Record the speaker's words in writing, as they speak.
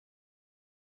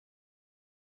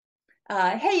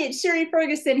Hey, it's Sherri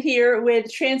Ferguson here with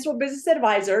Transworld Business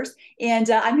Advisors, and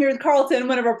I'm here with Carlton,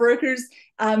 one of our brokers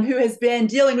who has been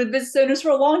dealing with business owners for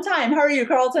a long time. How are you,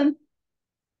 Carlton?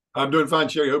 I'm doing fine,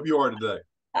 Sherry. Hope you are today.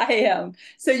 I am.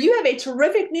 So you have a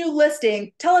terrific new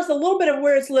listing. Tell us a little bit of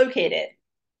where it's located.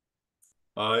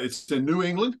 It's in New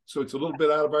England, so it's a little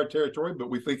bit out of our territory, but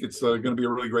we think it's going to be a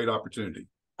really great opportunity.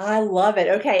 I love it.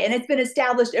 Okay, and it's been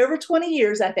established over 20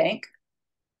 years, I think.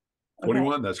 Okay.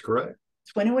 21, that's correct.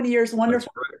 21 years, That's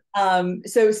wonderful. correct.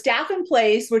 So staff in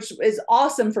place, which is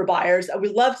awesome for buyers. I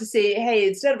would love to see, hey,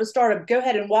 instead of a startup, go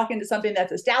ahead and walk into something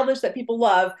that's established that people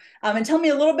love. And tell me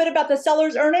a little bit about the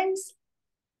seller's earnings.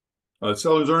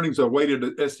 Seller's earnings are weighted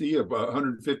at SE of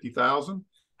 150,000,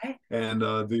 Okay. and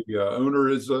the owner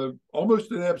is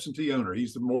almost an absentee owner.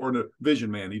 He's more a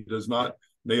vision man. He does not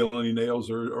nail any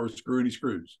nails or screw any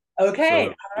screws. Okay. So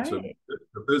All it's a, right.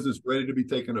 a business ready to be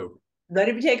taken over.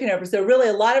 Ready to be taken over. So really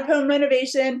a lot of home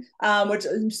renovation, which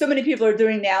so many people are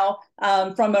doing now,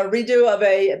 from a redo of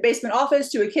a basement office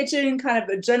to a kitchen, kind of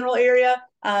a general area.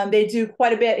 They do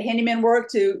quite a bit handyman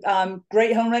work to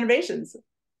great home renovations.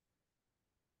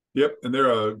 Yep, and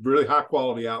they're a really high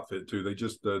quality outfit too.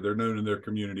 They're known in their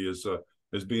community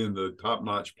as being the top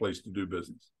notch place to do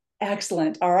business.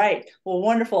 Excellent. All right. Well,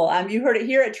 wonderful. You heard it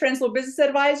here at Transworld Business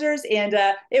Advisors, and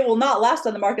it will not last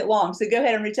on the market long. So go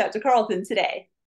ahead and reach out to Carlton today.